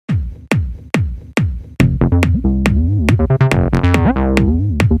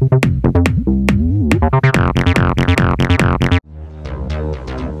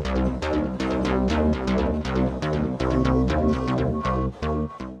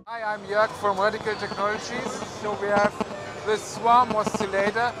Hi, I'm Jörg from Radikal Technologies. So we have this Swarm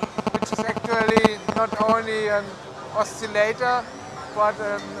Oscillator, which is actually not only an oscillator, but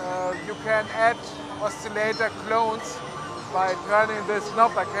you can add oscillator clones by turning this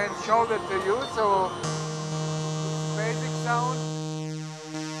knob. I can show that to you. So basic sound.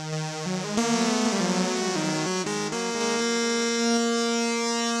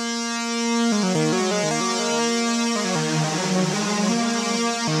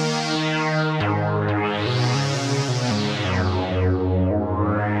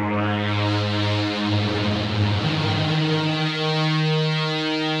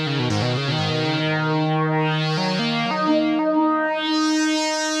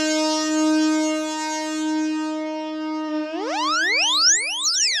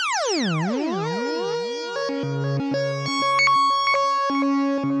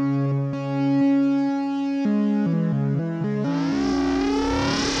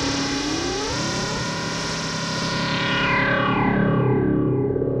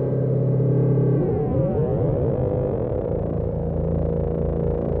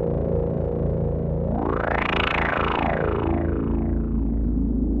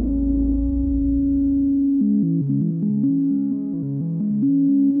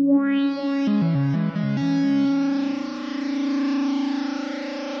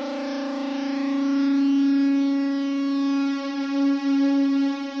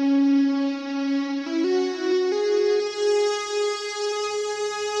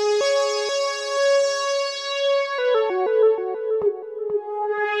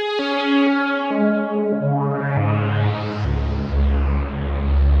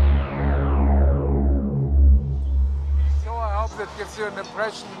 That gives you an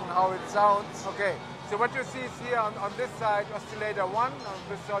impression how it sounds. Okay, so what you see is here on this side oscillator 1, on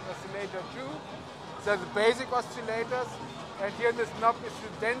this side oscillator 2. So the basic oscillators, and here this knob is the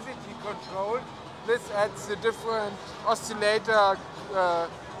density control. This adds the different oscillator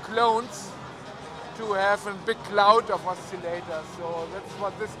clones to have a big cloud of oscillators. So that's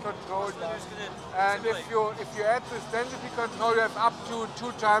what this control does. And if you add this density control, you have up to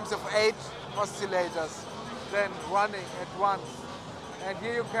 2 times of 8 oscillators then running at once. And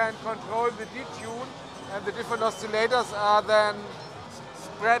here you can control the detune, and the different oscillators are then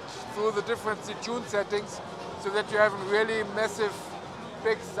spread through the different detune settings so that you have a really massive,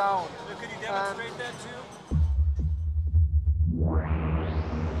 big sound. So could you demonstrate that too?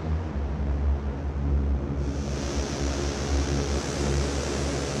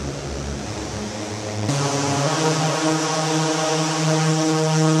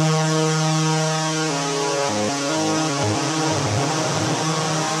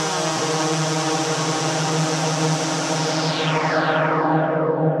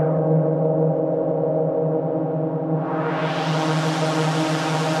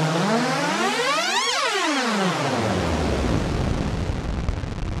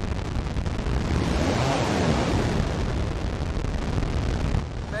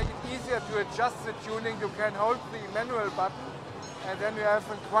 To adjust the tuning, you can hold the manual button, and then you have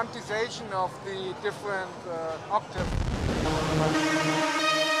a quantization of the different octaves.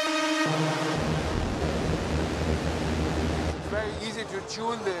 It's very easy to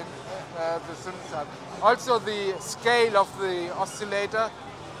tune the synthesizer. Also, the scale of the oscillator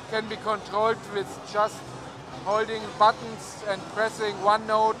can be controlled with just holding buttons and pressing one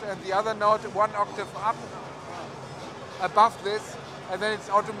note and the other note 1 octave up above this. And then it's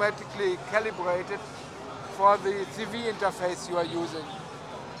automatically calibrated for the CV interface you are using.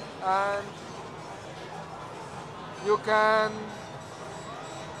 And you can,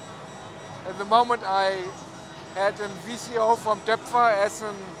 at the moment I had a VCO from Depfer as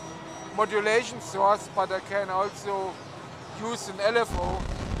a modulation source, but I can also use an LFO.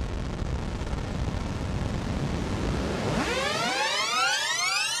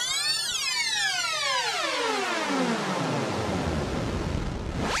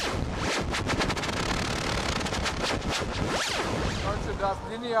 Also does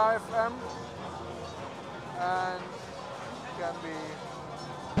linear FM and can be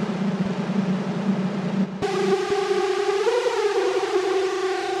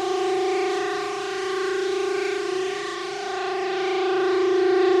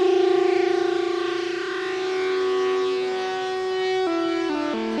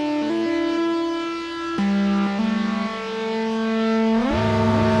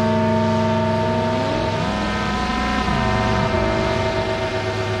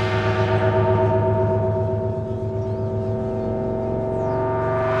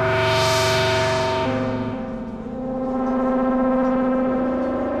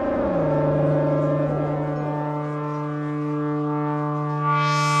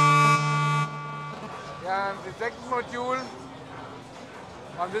module.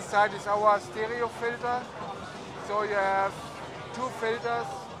 On this side is our stereo filter. So you have two filters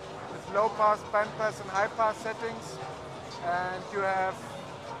with low pass, band pass and high pass settings. And you have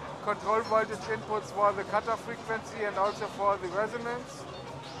control voltage inputs for the cutoff frequency and also for the resonance.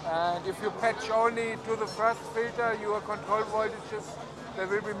 And if you patch only to the first filter, your control voltages, they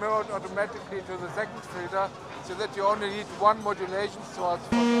will be mirrored automatically to the second filter, so that you only need one modulation source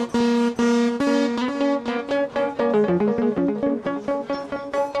for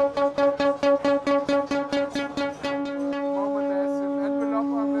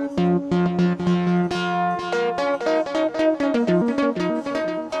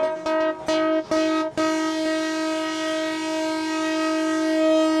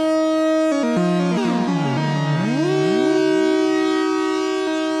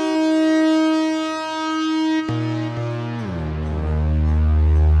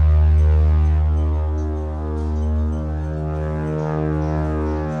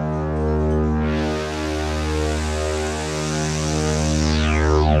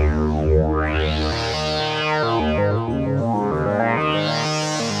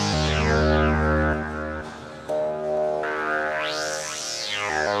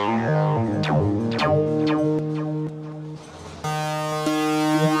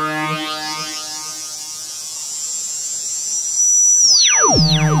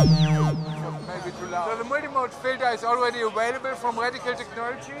So the multimode filter is already available from Radikal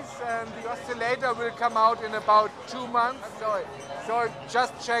Technologies, and the oscillator will come out in about 2 months. So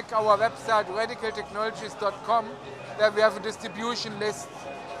just check our website radicaltechnologies.com. There we have a distribution list,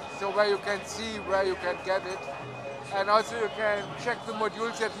 so where you can see where you can get it. And also you can check the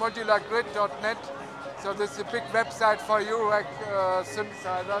modules at modulargrid.net. So this is a big website for Eurorack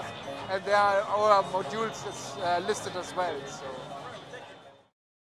synthesizers, and there are our modules listed as well. So.